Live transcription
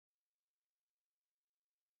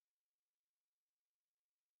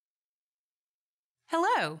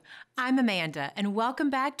Hello, I'm Amanda, and welcome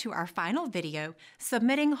back to our final video,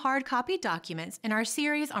 submitting hard copy documents in our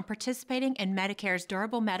series on participating in Medicare's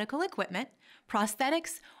Durable Medical Equipment,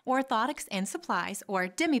 Prosthetics, Orthotics, and Supplies, or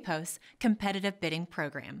DMEPOS, competitive bidding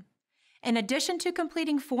program. In addition to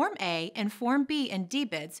completing Form A and Form B and D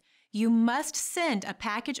bids, you must send a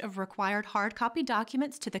package of required hard copy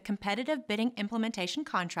documents to the Competitive Bidding Implementation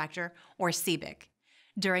Contractor, or CBIC.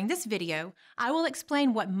 During this video, I will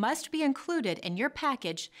explain what must be included in your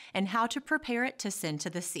package and how to prepare it to send to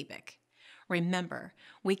the CBIC. Remember,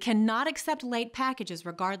 we cannot accept late packages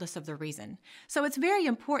regardless of the reason, so it's very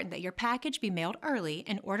important that your package be mailed early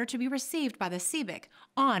in order to be received by the CBIC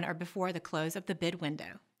on or before the close of the bid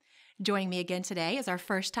window. Joining me again today is our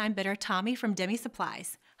first-time bidder, Tommy from Demi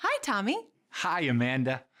Supplies. Hi, Tommy. Hi,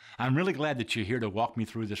 Amanda. I'm really glad that you're here to walk me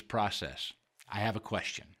through this process. I have a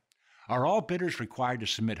question. Are all bidders required to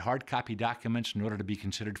submit hard copy documents in order to be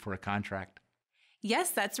considered for a contract?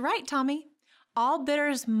 Yes, that's right, Tommy. All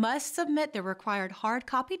bidders must submit the required hard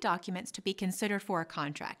copy documents to be considered for a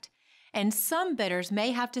contract, and some bidders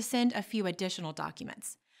may have to send a few additional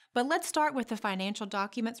documents. But let's start with the financial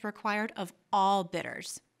documents required of all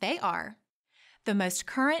bidders. They are the most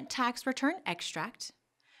current tax return extract,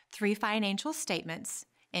 3 financial statements,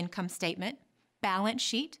 income statement, balance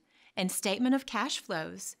sheet, and statement of cash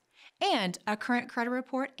flows, and a current credit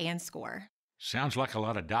report and score. Sounds like a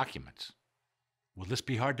lot of documents. Will this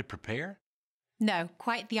be hard to prepare? No,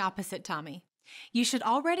 quite the opposite, Tommy. You should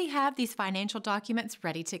already have these financial documents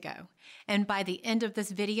ready to go. And by the end of this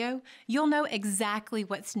video, you'll know exactly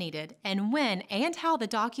what's needed and when and how the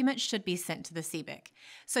documents should be sent to the CBIC.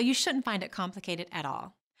 So you shouldn't find it complicated at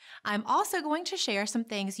all. I'm also going to share some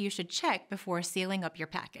things you should check before sealing up your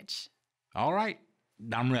package. All right,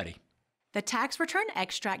 I'm ready. The tax return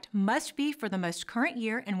extract must be for the most current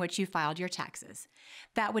year in which you filed your taxes.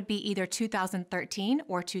 That would be either 2013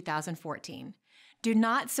 or 2014. Do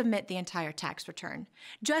not submit the entire tax return,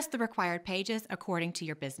 just the required pages according to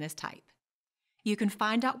your business type. You can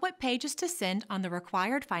find out what pages to send on the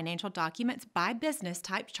required financial documents by business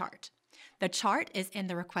type chart. The chart is in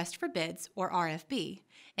the Request for Bids, or RFB,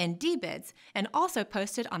 and D-Bids, and also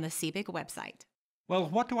posted on the CBIC website. Well,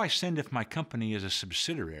 what do I send if my company is a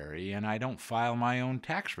subsidiary and I don't file my own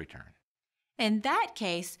tax return? In that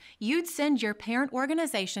case, you'd send your parent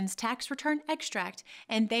organization's tax return extract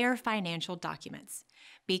and their financial documents.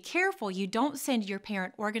 Be careful you don't send your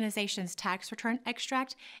parent organization's tax return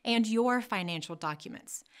extract and your financial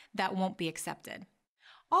documents. That won't be accepted.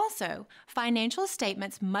 Also, financial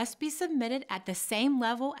statements must be submitted at the same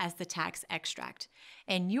level as the tax extract.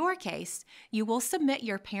 In your case, you will submit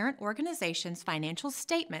your parent organization's financial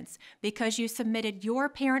statements because you submitted your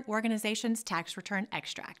parent organization's tax return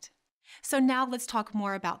extract. So now let's talk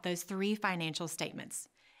more about those 3 financial statements: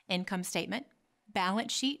 income statement,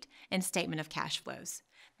 balance sheet, and statement of cash flows.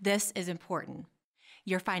 This is important.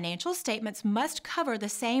 Your financial statements must cover the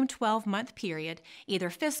same 12-month period, either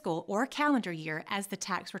fiscal or calendar year, as the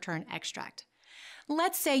tax return extract.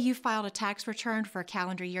 Let's say you filed a tax return for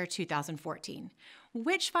calendar year 2014.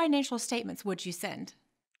 Which financial statements would you send?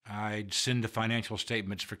 I'd send the financial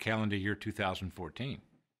statements for calendar year 2014.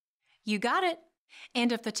 You got it.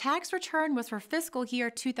 And if the tax return was for fiscal year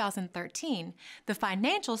 2013, the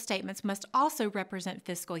financial statements must also represent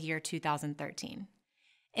fiscal year 2013.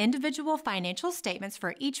 Individual financial statements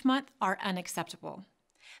for each month are unacceptable.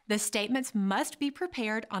 The statements must be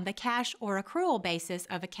prepared on the cash or accrual basis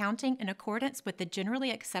of accounting in accordance with the Generally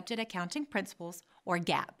Accepted Accounting Principles, or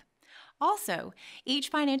GAAP. Also, each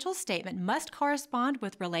financial statement must correspond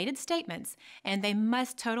with related statements, and they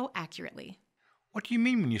must total accurately. What do you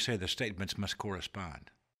mean when you say the statements must correspond?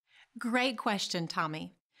 Great question,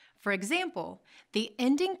 Tommy. For example, the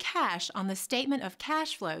ending cash on the statement of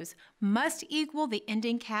cash flows must equal the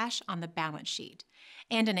ending cash on the balance sheet.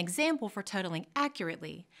 And an example for totaling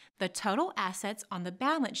accurately, the total assets on the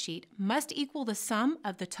balance sheet must equal the sum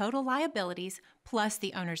of the total liabilities plus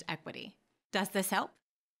the owner's equity. Does this help?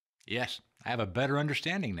 Yes, I have a better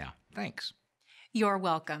understanding now. Thanks. You're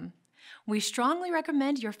welcome. We strongly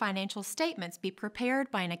recommend your financial statements be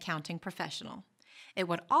prepared by an accounting professional. It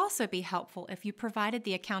would also be helpful if you provided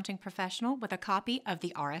the accounting professional with a copy of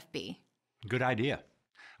the RFB. Good idea.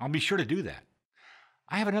 I'll be sure to do that.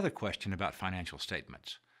 I have another question about financial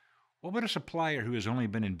statements. What would a supplier who has only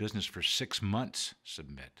been in business for 6 months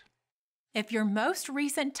submit? If your most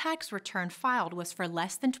recent tax return filed was for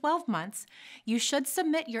less than 12 months, you should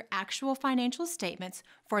submit your actual financial statements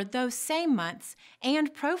for those same months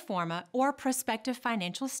and pro forma or prospective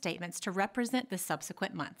financial statements to represent the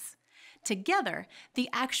subsequent months. Together, the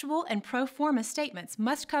actual and pro forma statements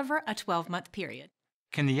must cover a 12-month period.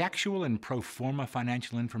 Can the actual and pro forma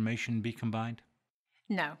financial information be combined?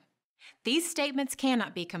 No. These statements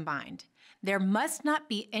cannot be combined. There must not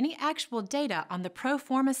be any actual data on the pro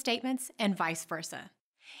forma statements and vice versa.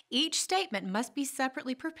 Each statement must be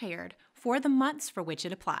separately prepared for the months for which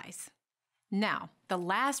it applies. Now, the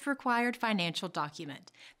last required financial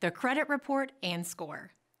document, the credit report and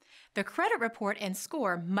score. The credit report and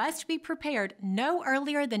score must be prepared no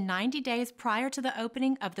earlier than 90 days prior to the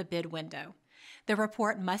opening of the bid window. The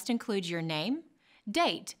report must include your name,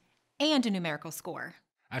 date, and a numerical score.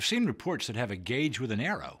 I've seen reports that have a gauge with an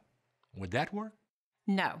arrow. Would that work?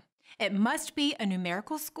 No. It must be a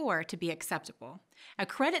numerical score to be acceptable. A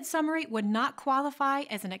credit summary would not qualify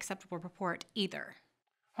as an acceptable report either.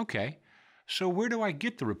 Okay, so where do I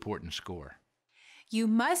get the report and score? You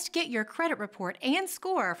must get your credit report and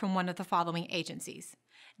score from one of the following agencies: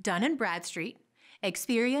 Dun & Bradstreet,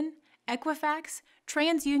 Experian, Equifax,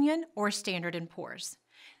 TransUnion, or Standard & Poor's.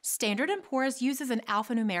 Standard & Poor's uses an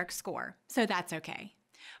alphanumeric score, so that's okay.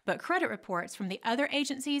 But credit reports from the other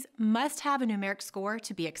agencies must have a numeric score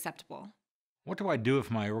to be acceptable. What do I do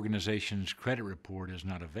if my organization's credit report is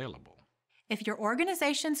not available? If your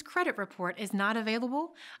organization's credit report is not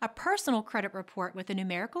available, a personal credit report with a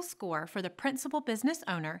numerical score for the principal business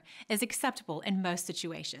owner is acceptable in most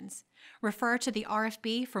situations. Refer to the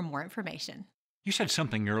RFB for more information. You said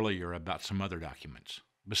something earlier about some other documents,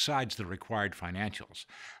 besides the required financials,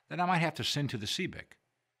 that I might have to send to the CBIC.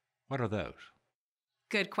 What are those?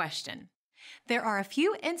 Good question. There are a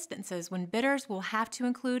few instances when bidders will have to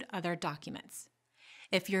include other documents.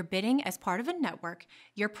 If you're bidding as part of a network,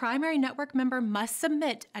 your primary network member must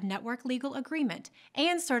submit a network legal agreement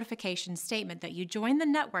and certification statement that you joined the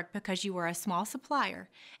network because you were a small supplier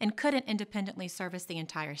and couldn't independently service the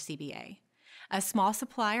entire CBA. A small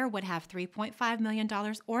supplier would have $3.5 million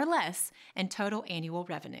or less in total annual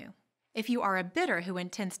revenue. If you are a bidder who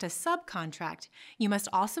intends to subcontract, you must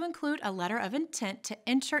also include a letter of intent to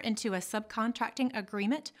enter into a subcontracting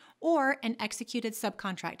agreement or an executed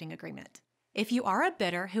subcontracting agreement. If you are a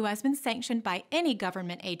bidder who has been sanctioned by any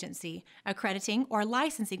government agency, accrediting, or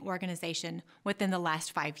licensing organization within the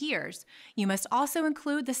last 5 years, you must also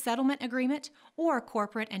include the settlement agreement or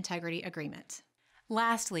corporate integrity agreement.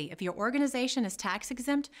 Lastly, if your organization is tax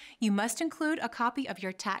exempt, you must include a copy of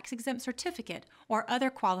your tax exempt certificate or other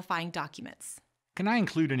qualifying documents. Can I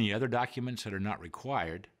include any other documents that are not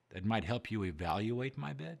required that might help you evaluate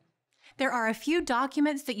my bid? There are a few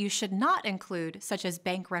documents that you should not include, such as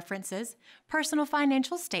bank references, personal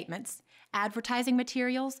financial statements, advertising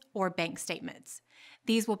materials, or bank statements.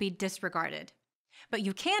 These will be disregarded. But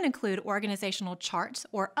you can include organizational charts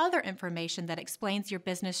or other information that explains your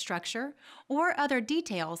business structure or other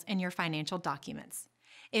details in your financial documents.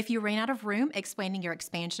 If you ran out of room explaining your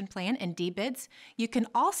expansion plan in DBIDs, you can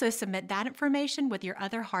also submit that information with your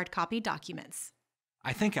other hard copy documents.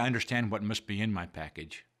 I think I understand what must be in my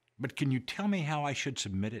package, but can you tell me how I should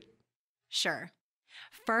submit it? Sure.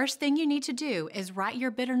 First thing you need to do is write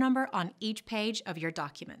your bidder number on each page of your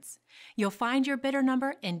documents. You'll find your bidder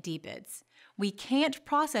number in DBIDs. We can't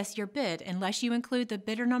process your bid unless you include the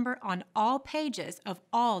bidder number on all pages of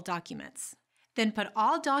all documents. Then put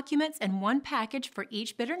all documents in one package for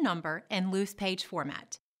each bidder number in loose page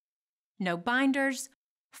format. No binders,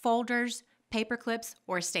 folders, paper clips,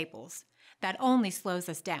 or staples. That only slows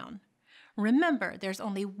us down. Remember, there's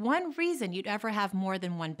only one reason you'd ever have more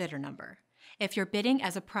than one bidder number. If you're bidding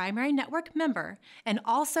as a primary network member and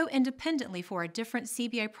also independently for a different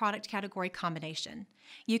CBA product category combination,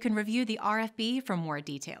 you can review the RFB for more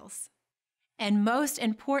details. And most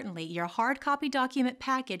importantly, your hard copy document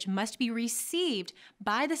package must be received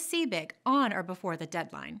by the CBIC on or before the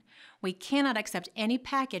deadline. We cannot accept any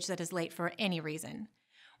package that is late for any reason.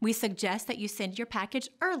 We suggest that you send your package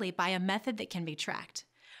early by a method that can be tracked.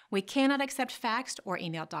 We cannot accept faxed or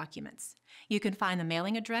emailed documents. You can find the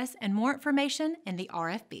mailing address and more information in the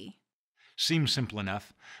RFB. Seems simple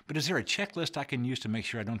enough, but is there a checklist I can use to make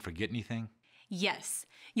sure I don't forget anything? Yes,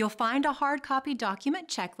 you'll find a hard copy document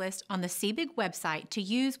checklist on the CBIC website to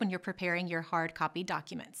use when you're preparing your hard copy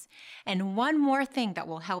documents. And one more thing that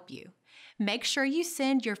will help you. Make sure you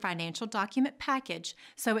send your financial document package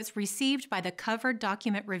so it's received by the Covered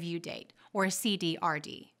Document Review Date, or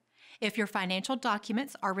CDRD. If your financial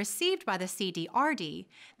documents are received by the CDRD,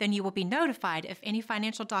 then you will be notified if any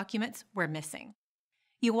financial documents were missing.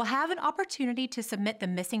 You will have an opportunity to submit the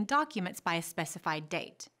missing documents by a specified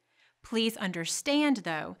date. Please understand,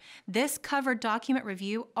 though, this covered document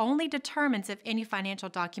review only determines if any financial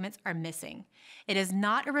documents are missing. It is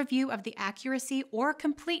not a review of the accuracy or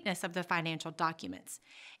completeness of the financial documents,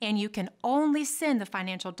 and you can only send the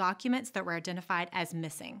financial documents that were identified as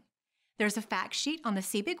missing. There's a fact sheet on the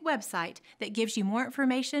CBIC website that gives you more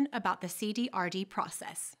information about the CDRD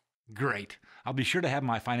process. Great. I'll be sure to have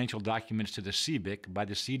my financial documents to the CBIC by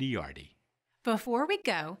the CDRD. Before we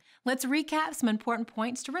go, let's recap some important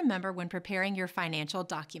points to remember when preparing your financial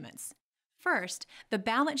documents. First, the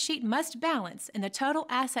balance sheet must balance and the total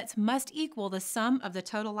assets must equal the sum of the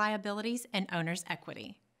total liabilities and owner's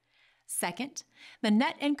equity. Second, the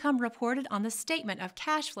net income reported on the statement of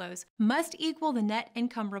cash flows must equal the net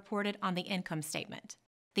income reported on the income statement.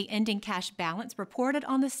 The ending cash balance reported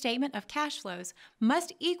on the statement of cash flows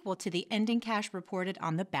must equal to the ending cash reported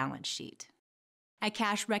on the balance sheet. A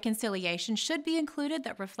cash reconciliation should be included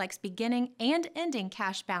that reflects beginning and ending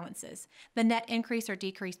cash balances, the net increase or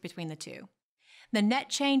decrease between the two. The net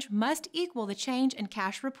change must equal the change in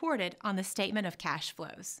cash reported on the statement of cash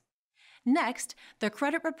flows. Next, the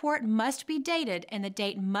credit report must be dated and the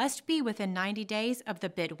date must be within 90 days of the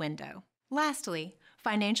bid window. Lastly,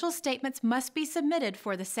 financial statements must be submitted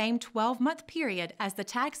for the same 12-month period as the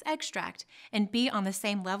tax extract and be on the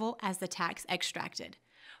same level as the tax extracted.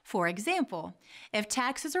 For example, if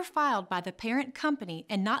taxes are filed by the parent company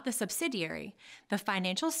and not the subsidiary, the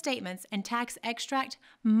financial statements and tax extract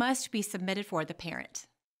must be submitted for the parent.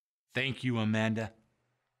 Thank you, Amanda.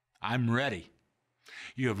 I'm ready.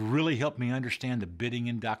 You have really helped me understand the bidding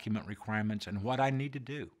and document requirements and what I need to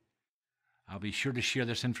do. I'll be sure to share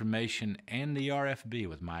this information and the RFB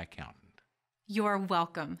with my accountant. You're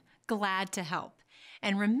welcome. Glad to help.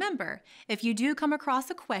 And remember, if you do come across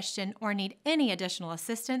a question or need any additional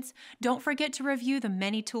assistance, don't forget to review the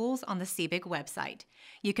many tools on the CBIC website.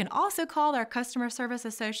 You can also call our customer service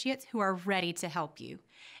associates who are ready to help you.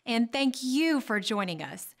 And thank you for joining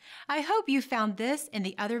us. I hope you found this and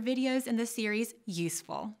the other videos in the series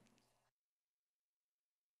useful.